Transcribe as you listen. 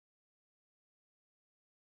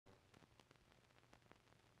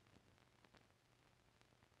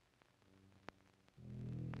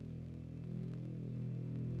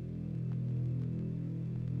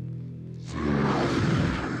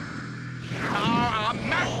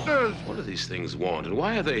do these things want, and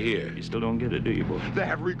why are they here? You still don't get it, do you, boy? They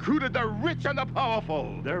have recruited the rich and the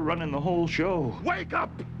powerful. They're running the whole show. Wake up!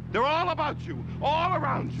 They're all about you, all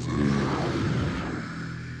around you.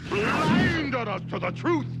 Blinded us to the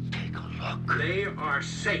truth. Take a look. They are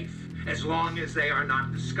safe as long as they are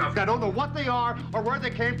not discovered. I don't know what they are or where they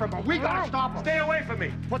came from, but we gotta stop them. Stay away from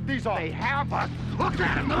me. Put these on. They have us. Look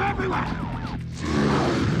at them, they're everywhere.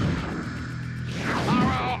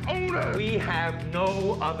 Our owners. We have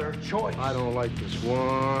no other choice. I don't like this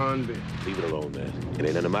one bit. Leave it alone, man. It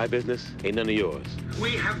ain't none of my business, ain't none of yours.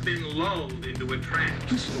 We have been lulled into a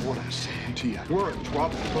trance. Listen to what I'm saying to you. We're in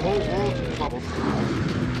trouble. The whole world's in trouble.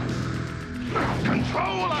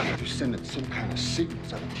 Control us! You're sending some kind of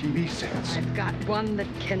signals out of TV sets. I've got one that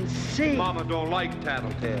can see. Mama don't like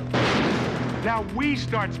tattletale. Now we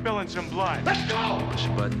start spilling some blood. Let's go! Push a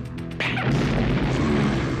button.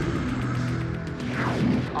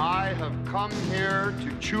 I have come here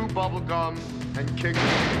to chew bubblegum and kick.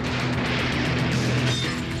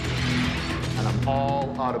 And I'm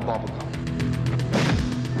all out of bubblegum.